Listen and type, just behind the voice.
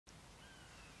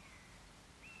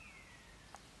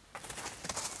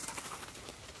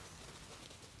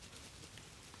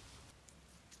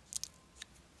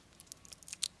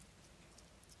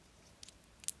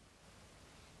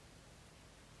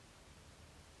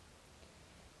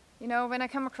You know, when I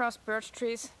come across birch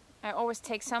trees, I always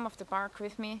take some of the bark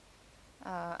with me.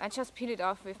 I just peel it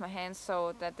off with my hands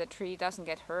so that the tree doesn't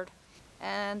get hurt.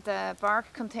 And the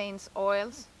bark contains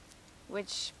oils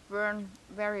which burn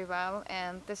very well,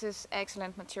 and this is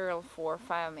excellent material for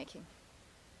fire making.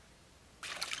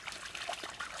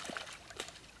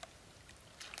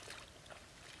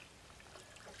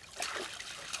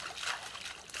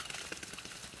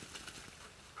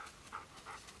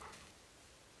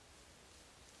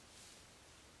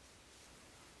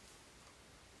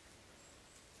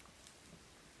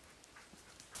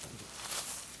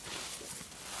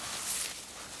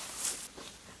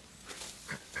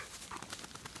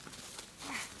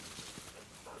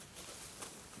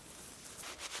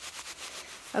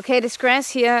 Okay, this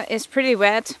grass here is pretty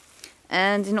wet,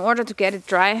 and in order to get it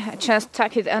dry, I just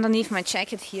tuck it underneath my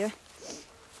jacket here.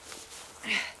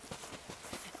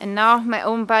 And now my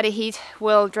own body heat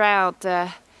will dry out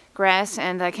the grass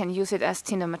and I can use it as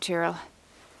tinder material.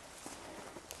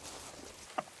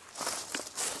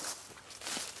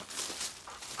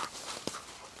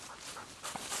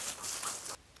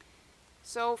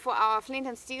 So for our flint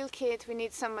and steel kit we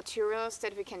need some materials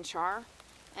that we can char.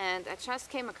 And I just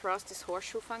came across this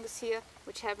horseshoe fungus here,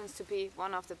 which happens to be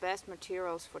one of the best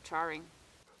materials for charring.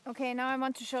 Okay, now I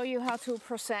want to show you how to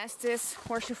process this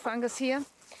horseshoe fungus here.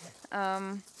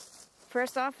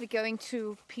 First off, we're going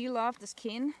to peel off the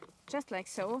skin, just like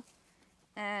so.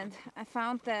 And I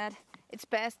found that it's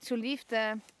best to leave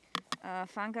the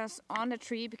fungus on the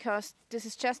tree, because this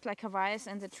is just like a vise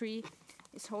and the tree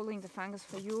is holding the fungus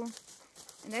for you.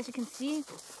 And as you can see,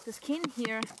 the skin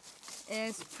here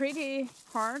is pretty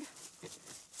hard,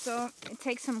 so it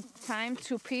takes some time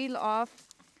to peel off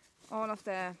all of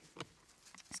the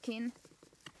skin.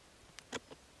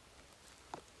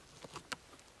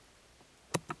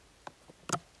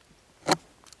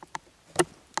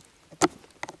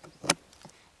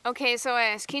 Okay, so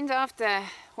I skinned off the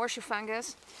horseshoe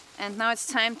fungus, and now it's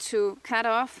time to cut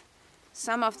off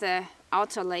some of the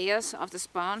outer layers of the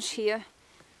sponge here,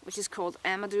 which is called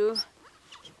amadou.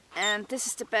 And this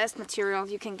is the best material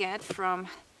you can get from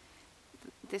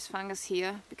this fungus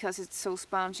here, because it's so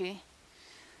spongy.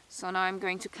 So now I'm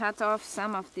going to cut off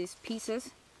some of these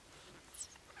pieces.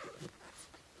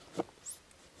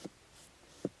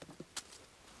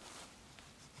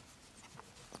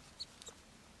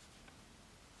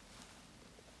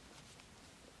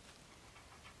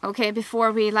 Okay,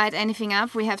 before we light anything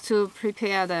up, we have to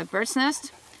prepare the bird's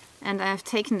nest. And I have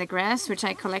taken the grass, which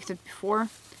I collected before.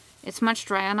 It's much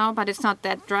drier now, but it's not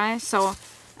that dry, so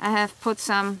I have put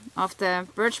some of the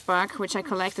birch bark, which I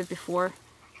collected before,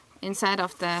 inside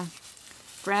of the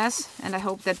grass, and I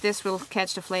hope that this will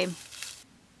catch the flame.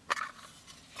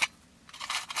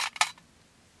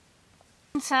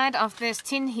 Inside of this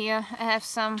tin here I have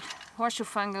some horseshoe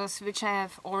fungus, which I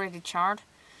have already charred.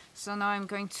 So now I'm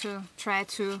going to try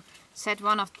to set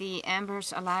one of the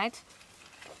embers alight.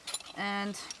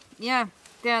 And yeah,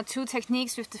 there are two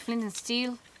techniques with the flint and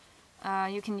steel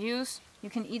you can use. You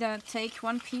can either take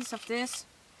one piece of this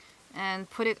and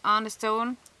put it on the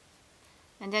stone,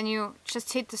 and then you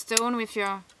just hit the stone with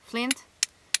your flint,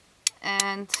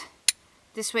 and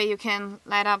this way you can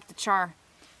light up the char.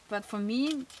 But for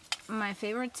me, my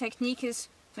favorite technique is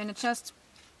when I just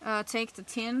take the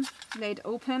tin, lay it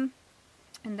open,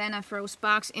 and then I throw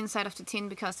sparks inside of the tin,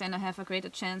 because then I have a greater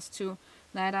chance to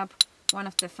light up one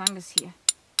of the fungus here.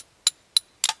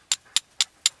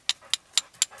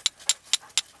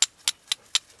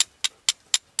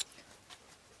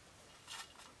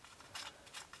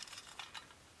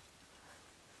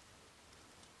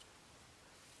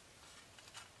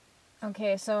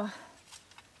 Okay, so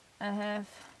I have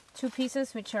two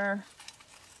pieces which are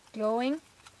glowing,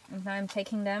 and now I'm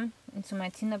taking them into my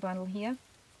tinder bundle here.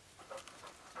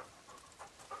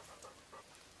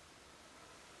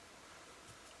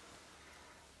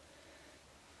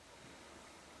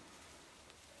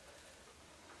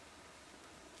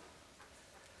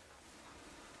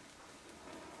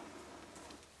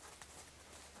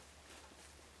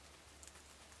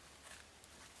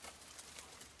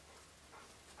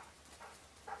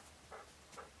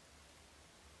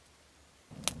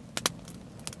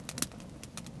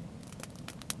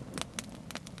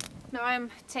 Now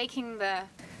I'm taking the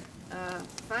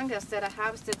fungus that I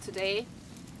harvested today,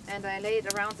 and I lay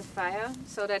it around the fire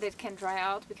so that it can dry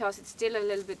out, because it's still a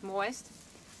little bit moist.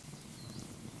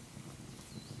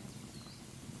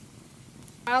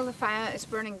 While the fire is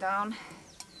burning down,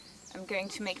 I'm going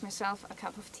to make myself a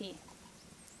cup of tea.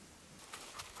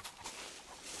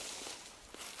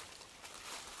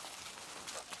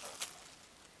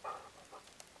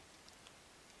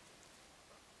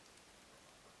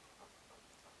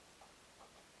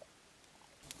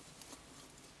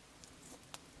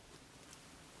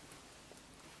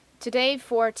 Today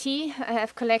for tea I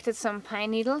have collected some pine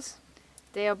needles.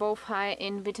 They are both high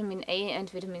in vitamin A and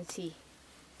vitamin C.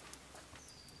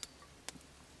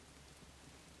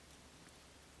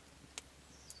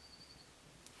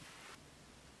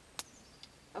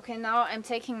 Okay, now I'm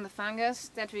taking the fungus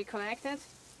that we collected,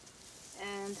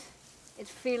 and it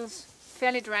feels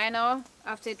fairly dry now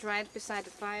after it dried beside the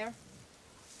fire.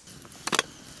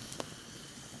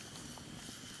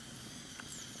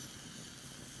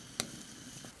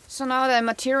 So now the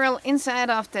material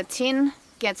inside of the tin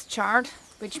gets charred,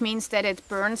 which means that it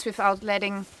burns without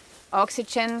letting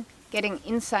oxygen getting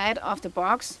inside of the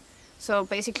box. So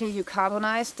basically you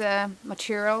carbonize the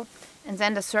material, and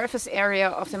then the surface area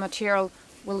of the material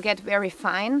will get very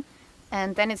fine,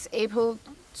 and then it's able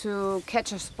to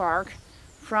catch a spark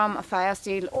from a fire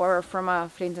steel or from a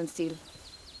flint and steel.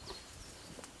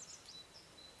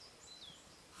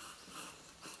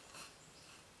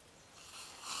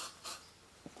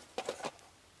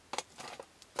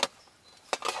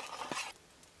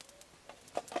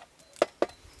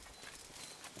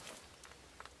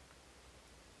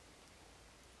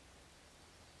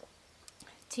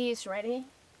 Tea is ready,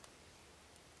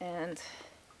 and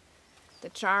the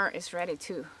jar is ready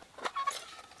too.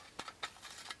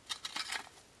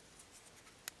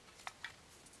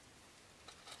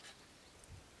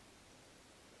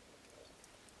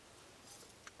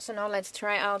 So now let's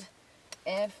try out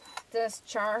if this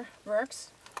jar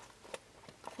works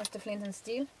with the flint and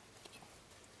steel.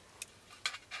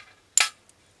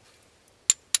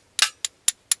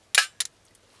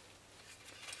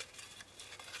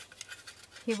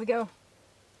 Here we go.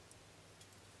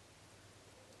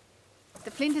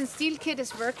 The flint and steel kit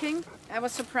is working. I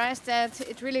was surprised that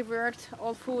it really worked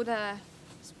all through the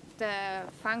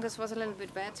fungus was a little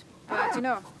bit bad, but you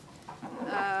know,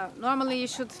 normally you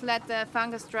should let the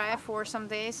fungus dry for some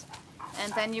days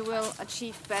and then you will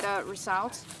achieve better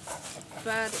results.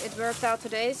 But it worked out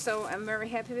today, so I'm very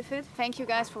happy with it. Thank you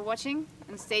guys for watching,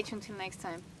 and stay tuned till next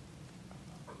time.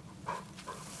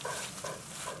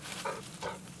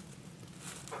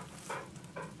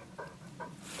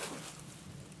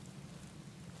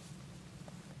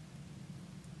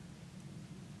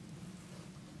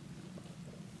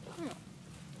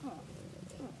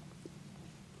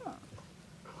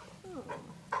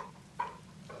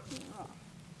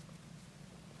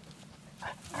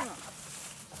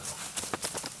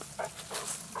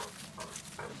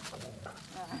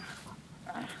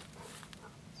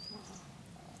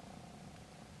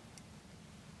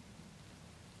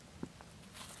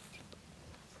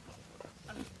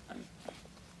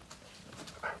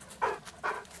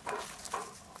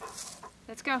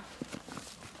 Let's go.